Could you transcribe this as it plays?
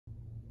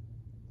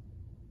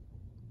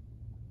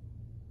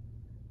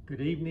Good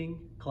evening,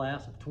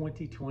 class of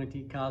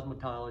 2020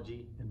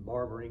 Cosmetology and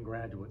Barbering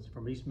graduates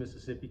from East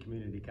Mississippi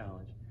Community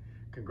College.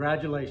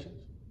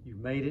 Congratulations, you've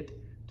made it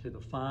to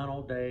the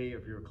final day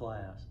of your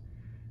class.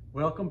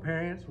 Welcome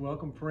parents,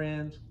 welcome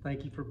friends.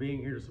 Thank you for being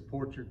here to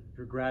support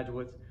your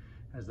graduates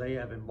as they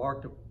have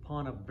embarked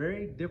upon a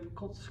very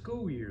difficult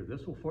school year.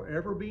 This will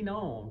forever be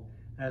known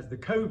as the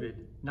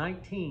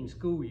COVID-19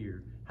 school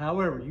year.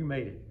 However, you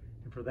made it,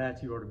 and for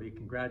that you are to be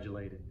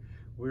congratulated.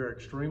 We are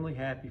extremely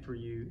happy for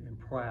you and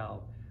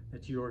proud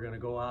that you are going to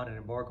go out and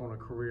embark on a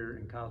career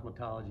in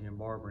cosmetology and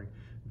barbering.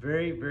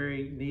 Very,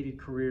 very needed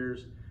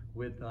careers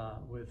with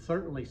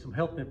certainly some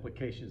health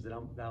implications that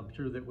I'm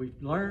sure that we've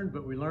learned,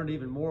 but we learned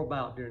even more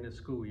about during this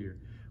school year.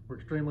 We're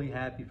extremely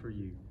happy for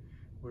you.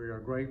 We are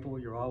grateful.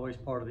 You're always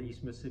part of the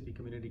East Mississippi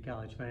Community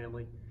College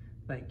family.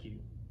 Thank you.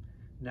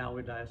 Now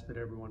we'd ask that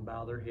everyone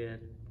bow their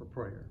head for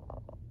prayer.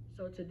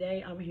 So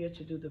today I'm here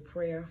to do the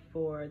prayer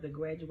for the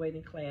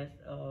graduating class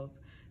of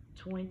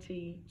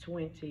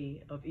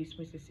 2020 of East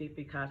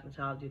Mississippi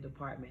Cosmetology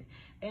Department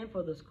and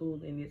for the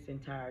school in its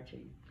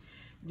entirety.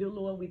 Dear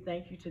Lord, we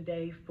thank you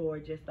today for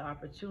just the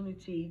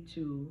opportunity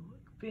to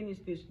finish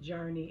this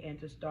journey and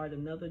to start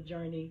another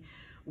journey.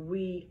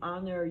 We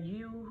honor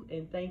you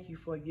and thank you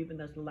for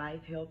giving us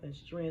life, health, and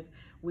strength.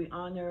 We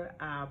honor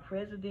our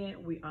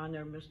president, we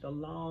honor Mr.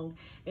 Long,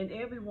 and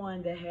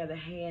everyone that had a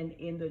hand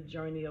in the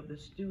journey of the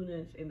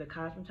students in the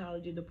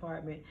cosmetology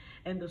department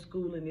and the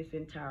school in its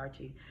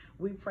entirety.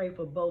 We pray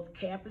for both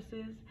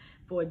campuses,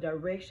 for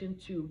direction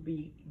to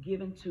be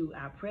given to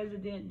our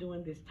president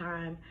during this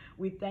time.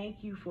 We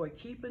thank you for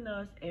keeping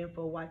us and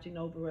for watching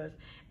over us,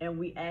 and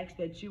we ask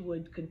that you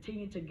would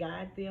continue to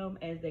guide them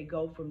as they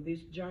go from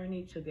this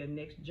journey to their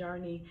next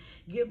journey.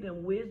 Give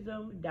them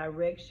wisdom,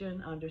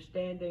 direction,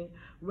 understanding,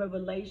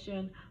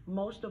 revelation.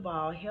 Most of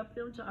all, help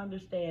them to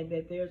understand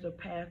that there's a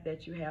path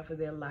that you have for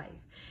their life.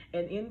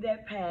 And in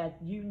that path,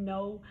 you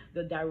know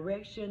the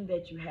direction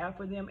that you have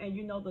for them, and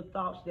you know the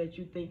thoughts that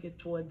you think is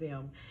toward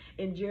them.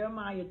 In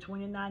Jeremiah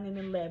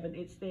 29:11,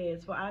 it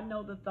says, "For I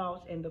know the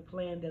thoughts and the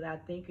plan that I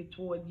think are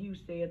toward you,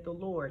 saith the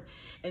Lord."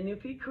 And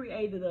if he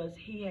created us,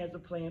 he has a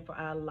plan for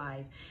our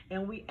life.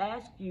 And we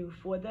ask you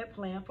for that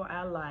plan for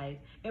our life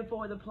and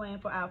for the plan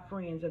for our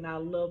friends and our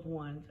loved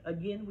ones.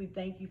 Again, we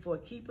thank you for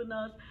keeping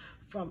us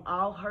from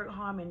all hurt,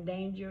 harm, and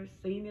danger,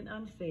 seen and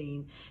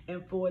unseen,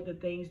 and for the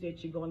things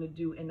that you're going to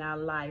do in our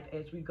life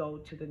as we go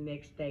to the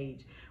next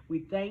stage. We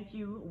thank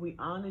you, we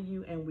honor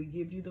you, and we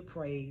give you the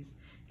praise.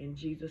 In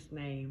Jesus'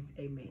 name,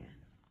 amen.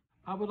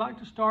 I would like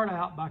to start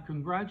out by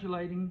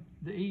congratulating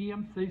the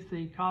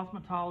EMCC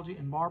Cosmetology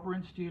and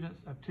Barbering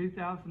students of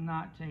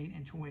 2019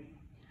 and 20.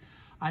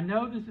 I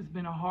know this has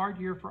been a hard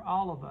year for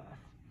all of us,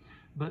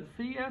 but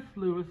C.S.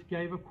 Lewis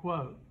gave a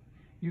quote,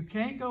 "You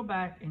can't go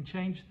back and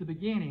change the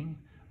beginning,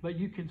 but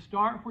you can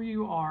start where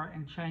you are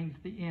and change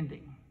the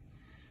ending."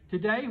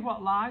 Today,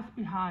 what lies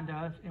behind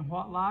us and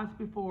what lies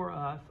before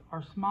us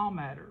are small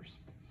matters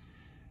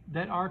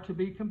that are to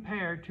be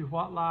compared to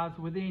what lies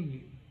within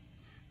you.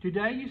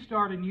 Today, you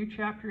start a new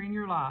chapter in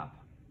your life.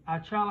 I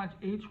challenge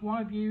each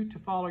one of you to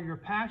follow your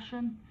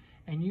passion,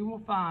 and you will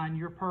find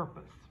your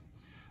purpose.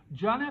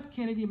 John F.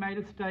 Kennedy made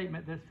a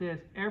statement that says,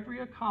 "Every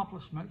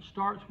accomplishment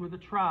starts with a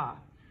try."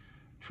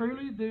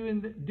 Truly,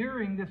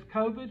 during this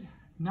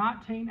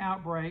COVID-19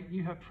 outbreak,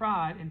 you have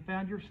tried and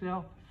found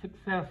yourself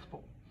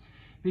successful,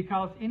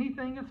 because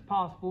anything is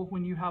possible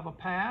when you have a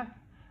path,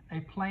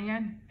 a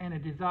plan, and a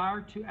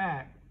desire to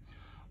act.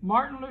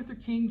 Martin Luther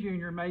King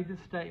Jr. made this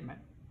statement,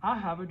 "I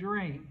have a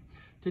dream."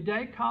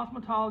 Today,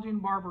 cosmetology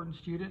and barbering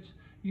students,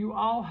 you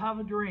all have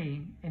a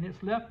dream, and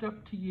it's left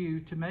up to you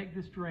to make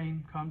this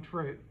dream come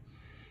true.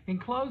 In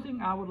closing,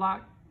 I would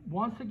like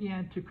once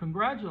again to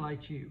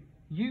congratulate you.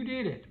 You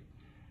did it.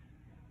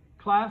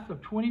 Class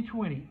of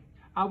 2020.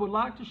 I would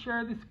like to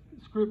share this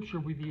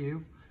scripture with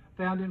you,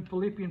 found in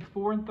Philippians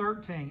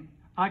 4:13.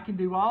 "I can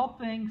do all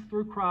things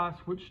through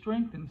Christ, which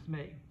strengthens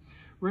me."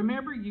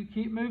 Remember, you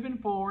keep moving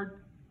forward,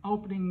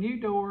 opening new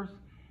doors,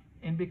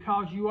 and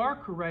because you are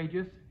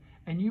courageous,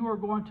 and you are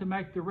going to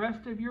make the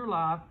rest of your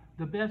life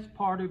the best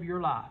part of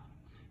your life.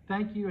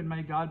 Thank you, and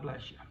may God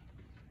bless you.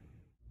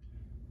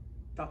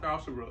 Dr.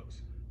 Austin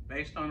Brooks,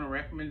 based on a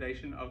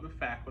recommendation of the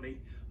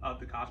faculty of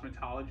the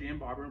Cosmetology and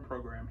Barbering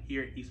program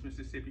here at East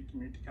Mississippi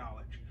Community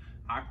College,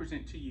 I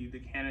present to you the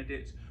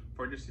candidates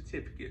for the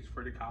certificates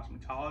for the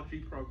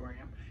cosmetology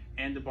program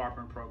and the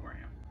barbering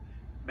program.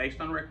 Based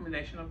on a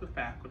recommendation of the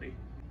faculty,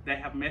 they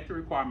have met the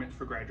requirements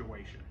for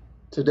graduation.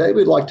 Today,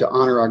 we'd like to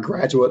honor our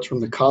graduates from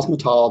the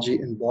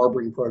cosmetology and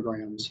barbering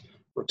programs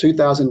for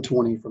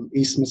 2020 from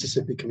East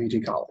Mississippi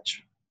Community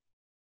College.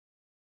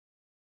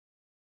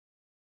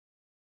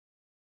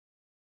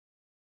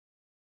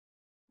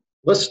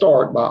 Let's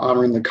start by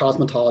honoring the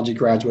cosmetology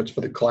graduates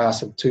for the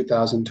class of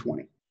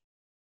 2020.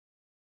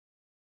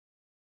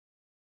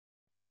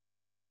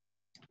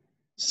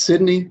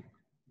 Sydney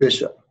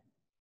Bishop.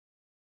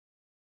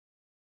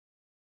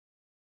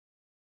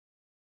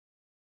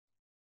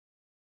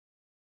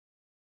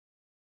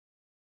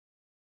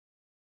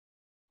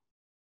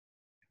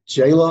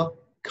 Jayla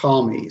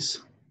Calmes.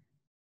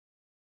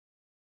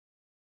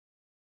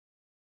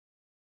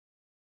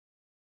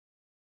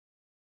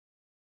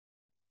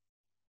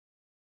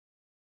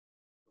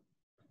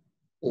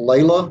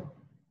 Layla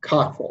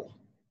Cockrell.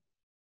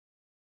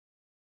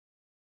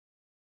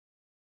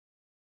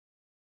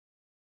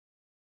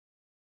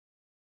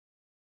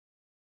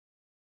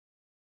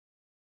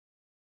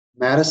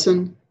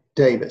 Madison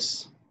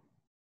Davis.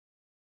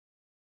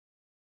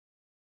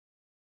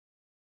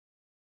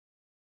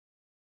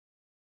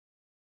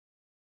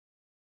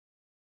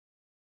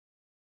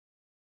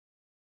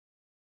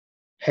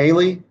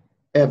 Haley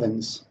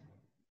Evans.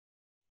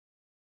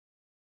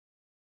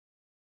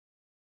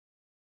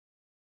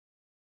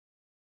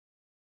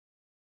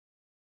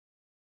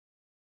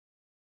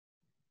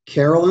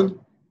 Carolyn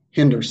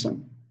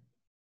Henderson.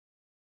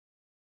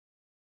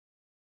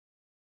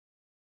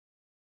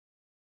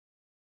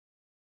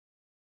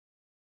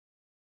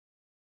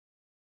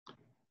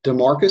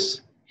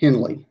 DeMarcus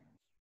Henley.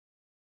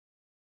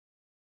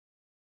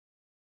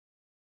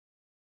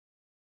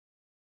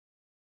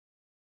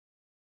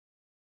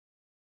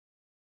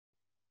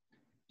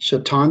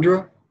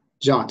 Shatondra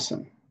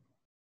Johnson.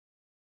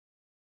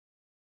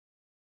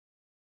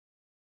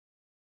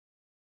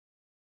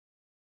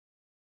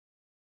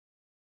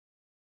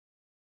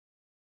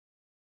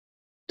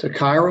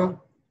 Takira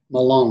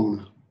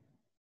Malone.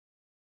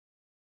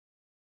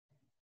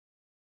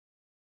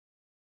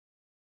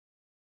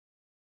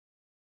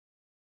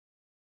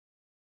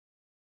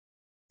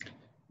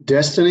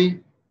 Destiny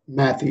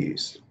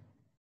Matthews.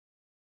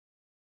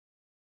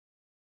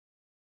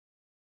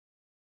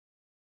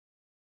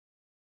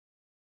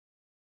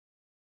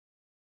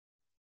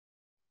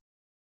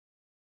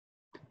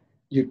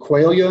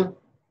 Euqualia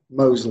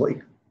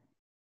Mosley.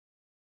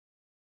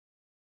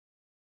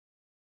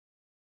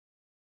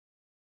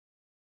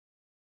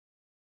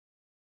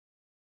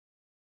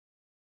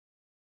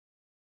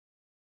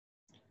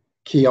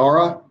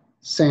 Kiara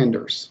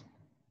Sanders.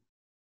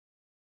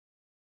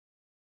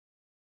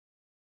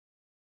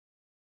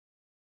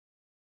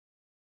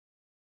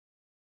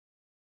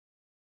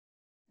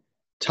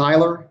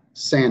 Tyler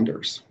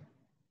Sanders.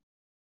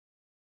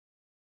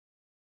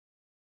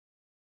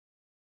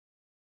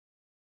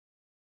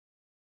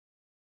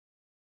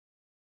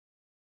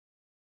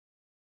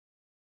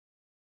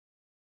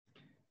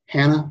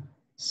 Hannah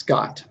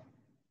Scott.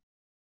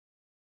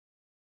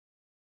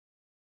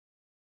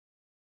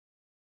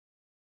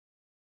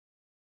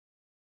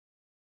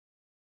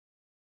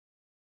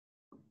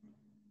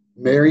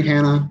 Mary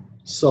Hannah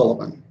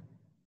Sullivan.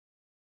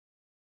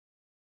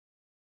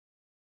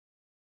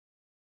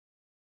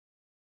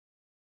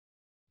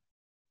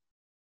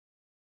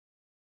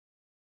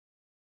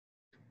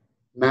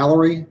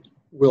 Mallory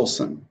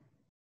Wilson.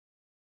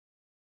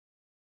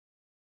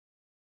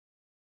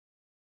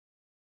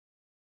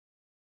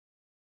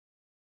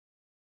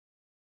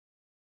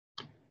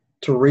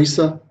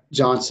 Teresa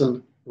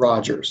Johnson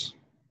Rogers.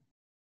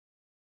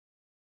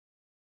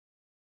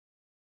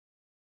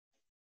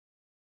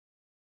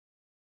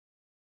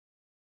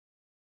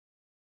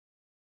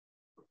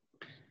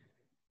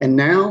 And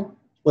now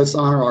let's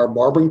honor our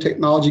barbering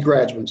technology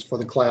graduates for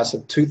the class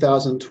of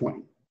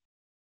 2020.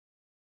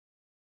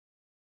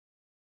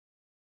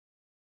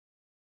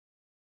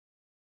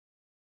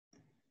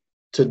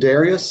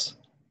 Tadarius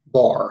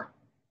Barr.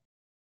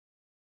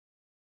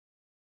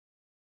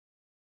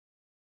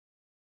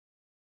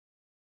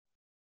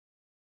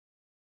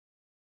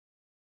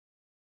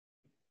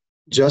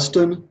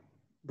 Justin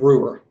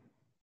Brewer.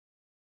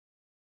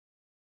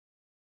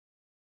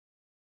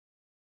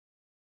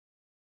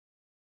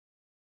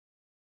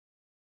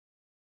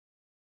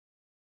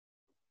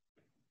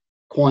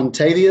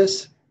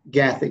 Quantavius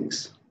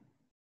Gathings.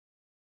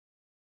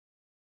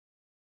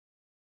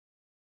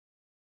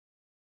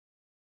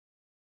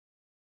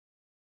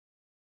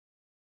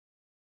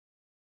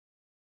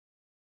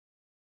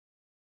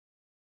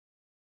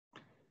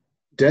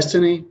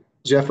 Destiny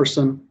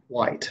Jefferson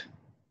White.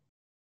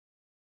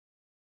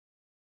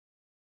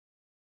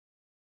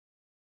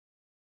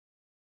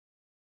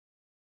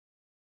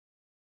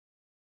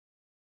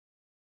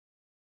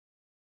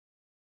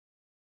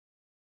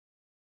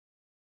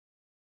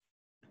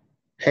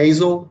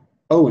 Hazel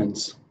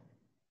Owens.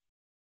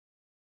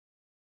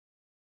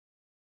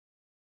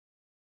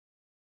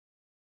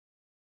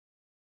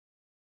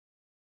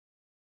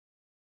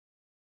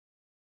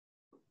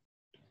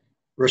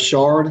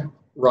 Rashard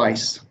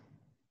Rice.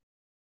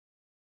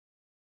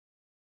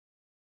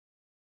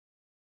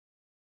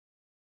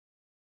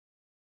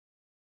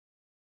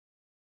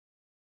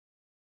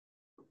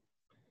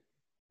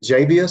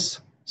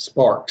 Javius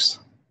Sparks.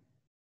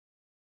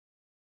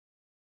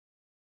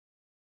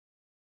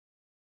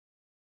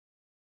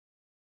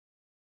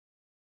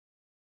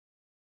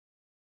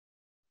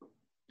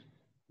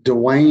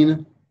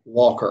 Dwayne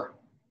Walker.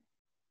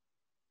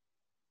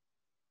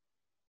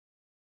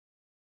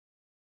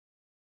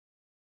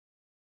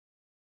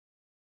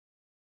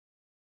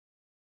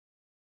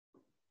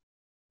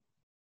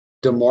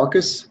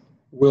 DeMarcus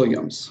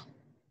Williams.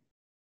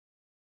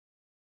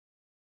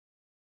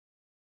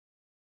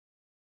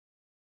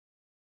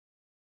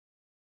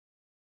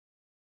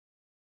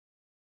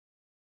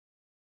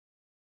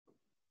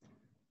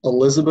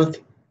 Elizabeth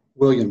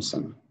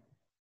Williamson.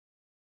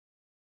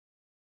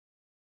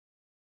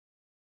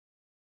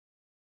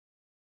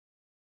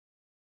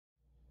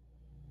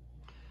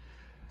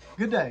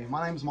 Good day.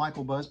 My name is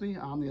Michael Busby.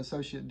 I'm the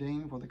Associate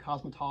Dean for the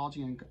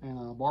Cosmetology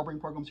and Barbering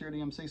programs here at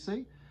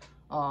EMCC.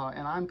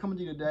 And I'm coming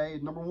to you today,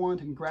 number one,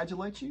 to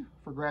congratulate you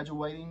for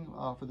graduating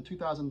for the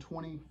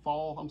 2020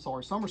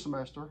 summer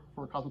semester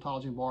for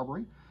Cosmetology and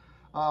Barbering.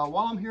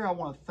 While I'm here, I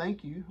want to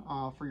thank you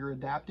for your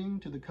adapting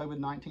to the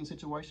COVID-19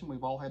 situation.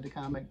 We've all had to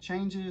kind of make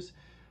changes,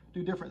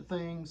 do different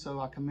things, so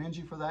I commend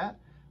you for that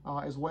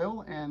as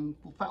well. And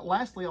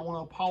lastly, I want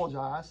to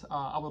apologize.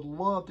 I would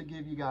love to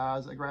give you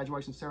guys a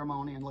graduation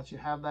ceremony and let you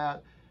have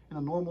that in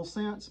a normal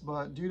sense,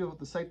 but due to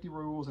the safety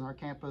rules in our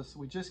campus,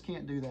 we just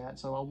can't do that.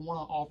 So I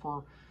want to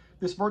offer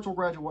this virtual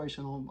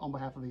graduation on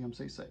behalf of the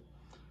EMCC.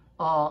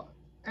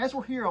 As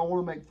we're here, I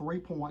want to make 3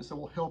 points that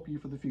will help you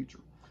for the future.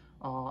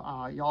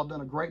 Y'all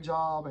done a great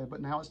job,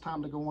 but now it's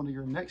time to go on to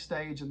your next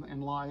stage in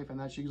life, and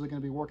that's usually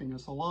going to be working in a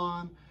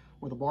salon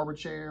with a barber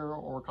chair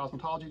or a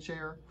cosmetology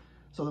chair.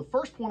 So the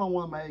first point I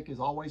want to make is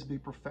always be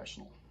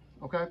professional,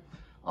 okay?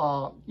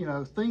 You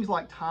know, things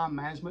like time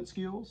management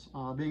skills,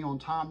 being on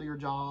time to your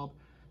job,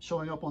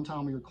 showing up on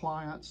time with your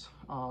clients,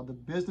 the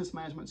business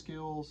management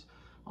skills,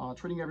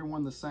 treating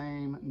everyone the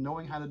same,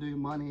 knowing how to do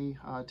money,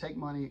 take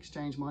money,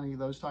 exchange money,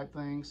 those type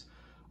things.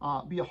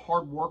 Be a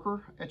hard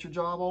worker at your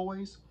job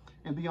always,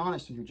 and be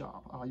honest in your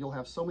job. You'll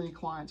have so many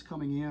clients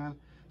coming in,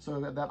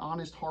 so that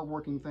honest,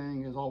 hardworking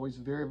thing is always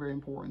very, very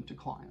important to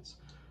clients.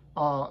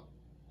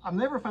 I've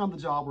never found the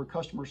job where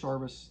customer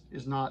service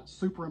is not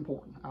super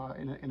important.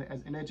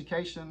 In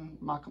education,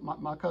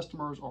 my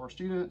customers are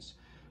students,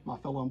 my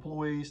fellow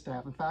employees,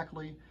 staff, and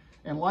faculty.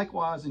 And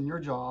likewise, in your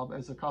job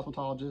as a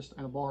cosmetologist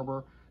and a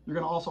barber, you're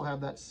going to also have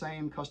that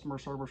same customer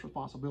service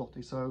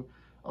responsibility. So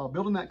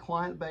building that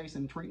client base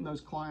and treating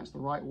those clients the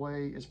right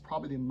way is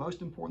probably the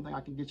most important thing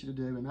I can get you to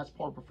do, and that's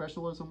part of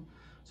professionalism.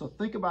 So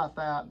think about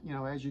that, you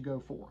know, as you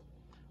go forth.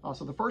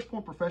 So the first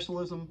point,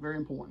 professionalism, very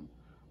important.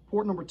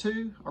 Point number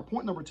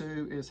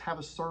two is have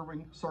a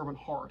servant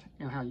heart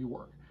in how you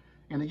work.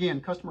 And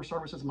again, customer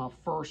service is my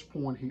first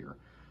point here.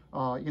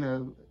 You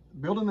know,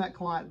 building that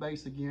client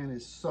base again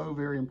is so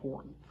very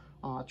important.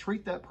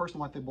 Treat that person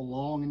like they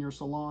belong in your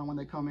salon when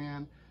they come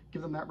in.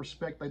 Give them that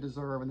respect they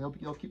deserve, and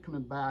they'll keep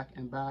coming back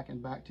and back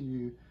and back to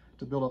you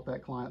to build up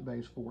that client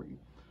base for you.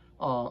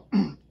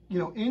 You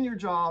know, in your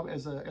job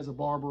as a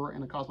barber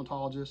and a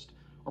cosmetologist,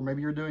 or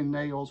maybe you're doing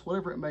nails,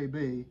 whatever it may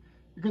be,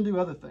 you're going to do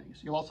other things.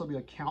 You'll also be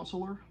a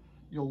counselor.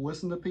 You'll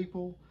listen to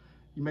people.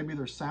 You may be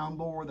their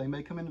soundboard. They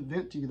may come in and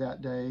vent to you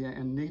that day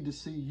and need to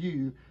see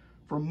you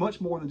for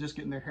much more than just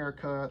getting their hair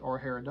cut or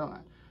hair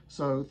done.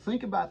 So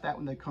think about that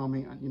when they come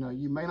in. You know,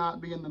 you may not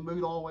be in the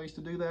mood always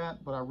to do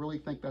that, but I really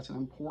think that's an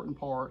important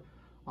part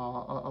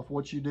of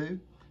what you do.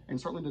 And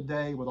certainly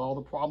today, with all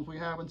the problems we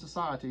have in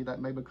society, that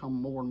may become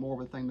more and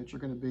more of a thing that you're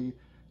going to be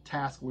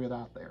tasked with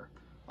out there.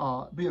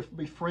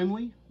 Be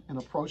friendly and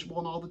approachable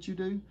in all that you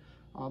do,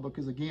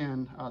 because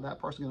again, that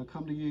person's going to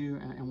come to you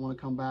and want to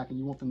come back, and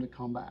you want them to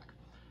come back.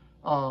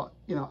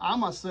 You know, I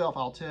myself,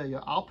 I'll tell you,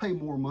 I'll pay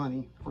more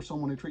money for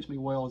someone who treats me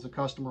well as a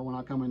customer when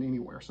I come in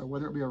anywhere. So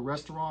whether it be a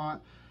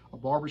restaurant, a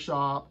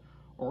barbershop,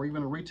 or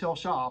even a retail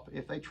shop,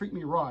 if they treat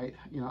me right,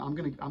 you know, I'm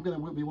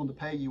gonna be willing to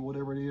pay you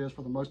whatever it is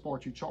for the most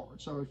part you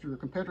charge. So if your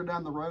competitor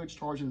down the road is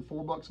charging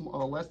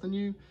 $4 less than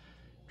you,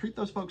 treat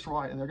those folks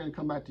right, and they're going to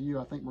come back to you,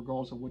 I think,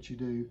 regardless of what you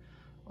do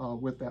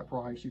with that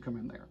price. You come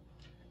in there.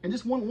 And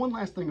just one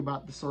last thing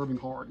about the serving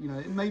heart. You know,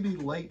 it may be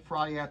late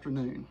Friday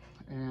afternoon,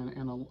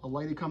 and a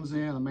lady comes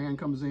in, a man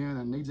comes in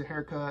and needs a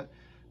haircut,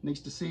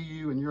 needs to see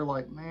you, and you're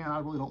like, man, I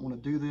really don't want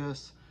to do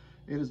this.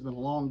 It has been a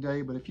long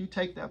day. But if you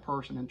take that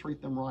person and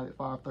treat them right at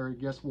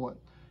 5:30, guess what?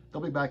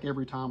 They'll be back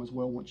every time as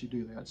well once you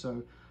do that.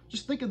 So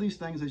just think of these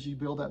things as you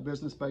build that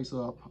business base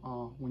up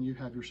when you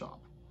have your shop.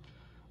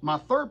 My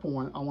third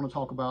point I want to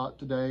talk about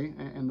today,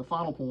 and the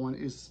final point,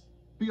 is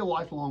be a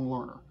lifelong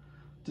learner.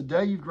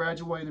 Today you've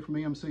graduated from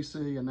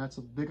EMCC, and that's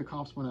a big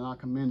accomplishment, and I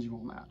commend you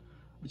on that.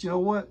 But you know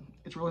what?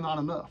 It's really not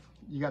enough.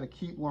 You got to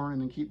keep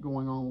learning and keep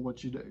going on with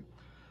what you do.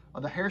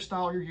 The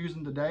hairstyle you're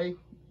using today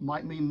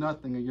might mean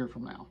nothing a year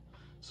from now.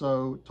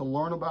 So to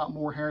learn about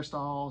more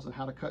hairstyles and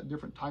how to cut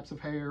different types of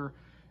hair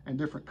and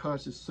different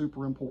cuts is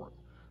super important.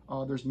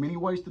 There's many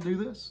ways to do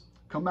this.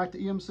 Come back to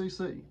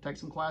EMCC, take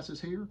some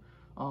classes here.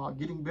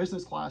 Getting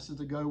business classes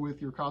to go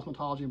with your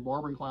cosmetology and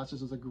barbering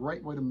classes is a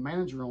great way to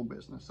manage your own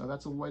business. So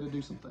that's a way to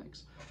do some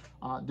things.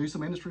 Do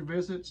some industry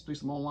visits, do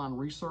some online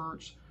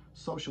research,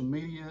 social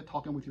media,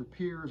 talking with your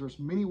peers. There's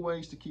many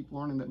ways to keep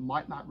learning that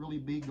might not really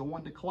be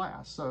going to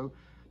class. So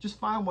just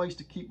find ways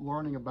to keep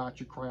learning about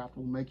your craft.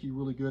 Will make you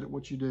really good at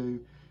what you do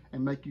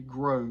and make you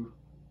grow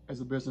as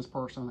a business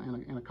person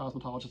and a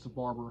cosmetologist and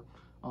barber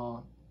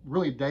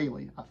really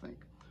daily, I think.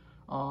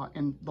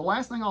 And the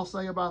last thing I'll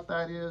say about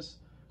that is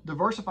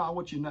diversify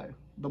what you know.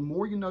 The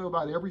more you know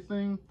about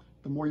everything,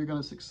 the more you're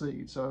going to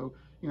succeed. So,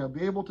 you know,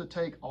 be able to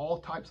take all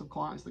types of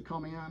clients that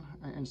come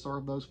in and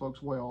serve those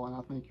folks well, and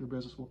I think your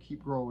business will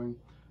keep growing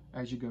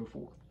as you go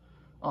forth.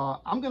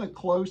 I'm going to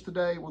close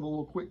today with a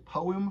little quick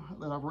poem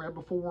that I've read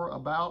before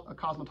about a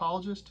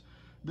cosmetologist.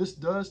 This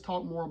does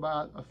talk more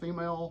about a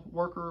female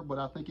worker, but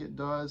I think it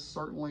does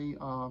certainly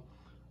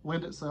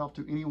lend itself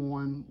to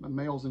anyone,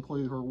 males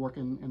included, who are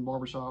working in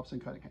barbershops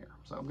and cutting hair.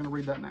 So I'm going to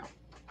read that now.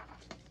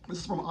 This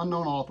is from an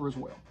unknown author as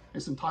well.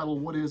 It's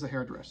entitled, "What is a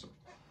Hairdresser?"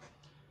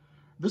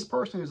 This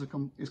person is a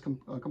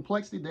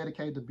complexity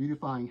dedicated to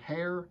beautifying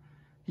hair.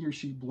 He or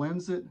she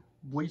blends it,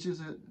 bleaches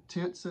it,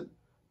 tints it,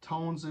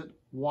 tones it,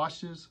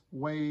 washes,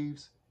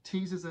 waves,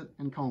 teases it,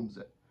 and combs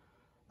it.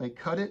 They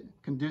cut it,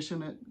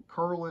 condition it,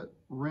 curl it,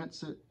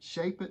 rinse it,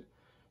 shape it,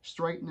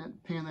 straighten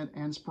it, pin it,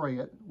 and spray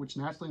it, which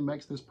naturally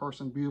makes this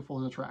person beautiful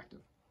and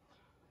attractive.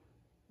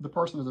 The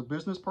person is a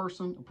business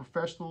person, a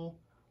professional,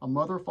 a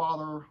mother,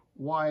 father,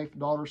 wife,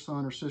 daughter,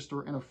 son, or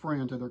sister, and a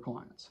friend to their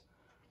clients.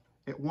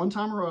 At one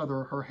time or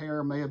other, her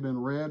hair may have been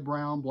red,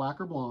 brown, black,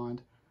 or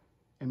blonde,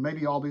 and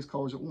maybe all these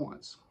colors at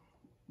once.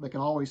 They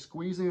can always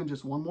squeeze in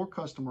just one more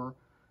customer,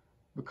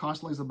 but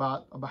constantly is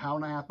about an hour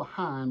and a half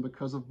behind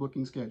because of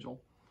booking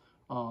schedule.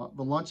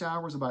 The lunch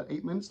hour is about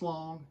 8 minutes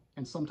long,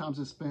 and sometimes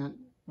is spent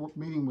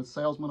meeting with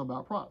salesmen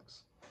about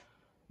products.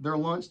 Their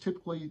lunch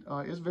typically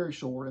is very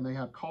short, and they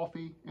have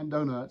coffee and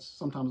donuts,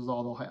 sometimes is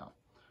all they'll have.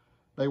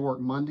 They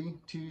work Monday,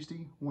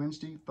 Tuesday,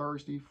 Wednesday,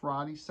 Thursday,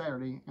 Friday,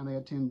 Saturday, and they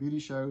attend beauty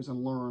shows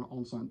and learn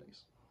on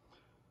Sundays.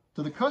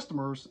 To the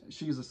customers,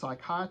 she is a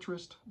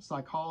psychiatrist,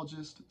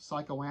 psychologist,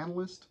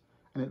 psychoanalyst,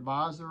 an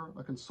advisor,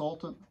 a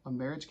consultant, a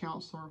marriage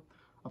counselor,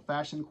 a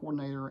fashion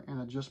coordinator,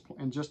 and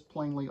just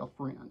plainly a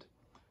friend.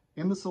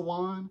 In the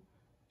salon,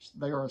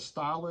 they are a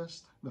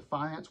stylist, the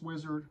finance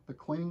wizard, the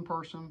cleaning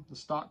person, the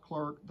stock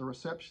clerk, the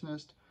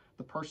receptionist,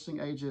 the purchasing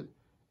agent,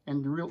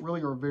 and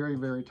really are very,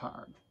 very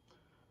tired.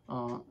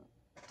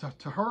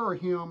 To her or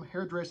him,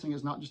 hairdressing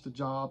is not just a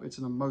job, it's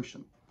an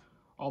emotion.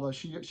 Although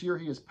she or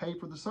he is paid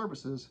for the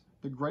services,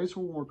 the greatest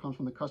reward comes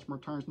when the customer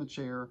turns in the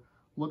chair,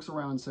 looks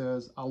around and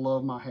says, "I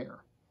love my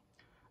hair."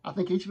 I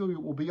think each of you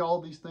will be all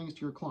of these things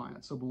to your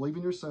clients, so believe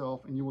in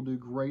yourself and you will do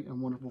great and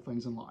wonderful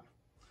things in life.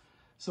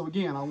 So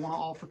again, I want to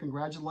offer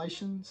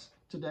congratulations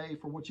today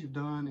for what you've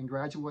done in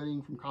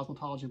graduating from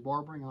Cosmetology and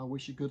Barbering, and I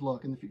wish you good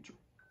luck in the future.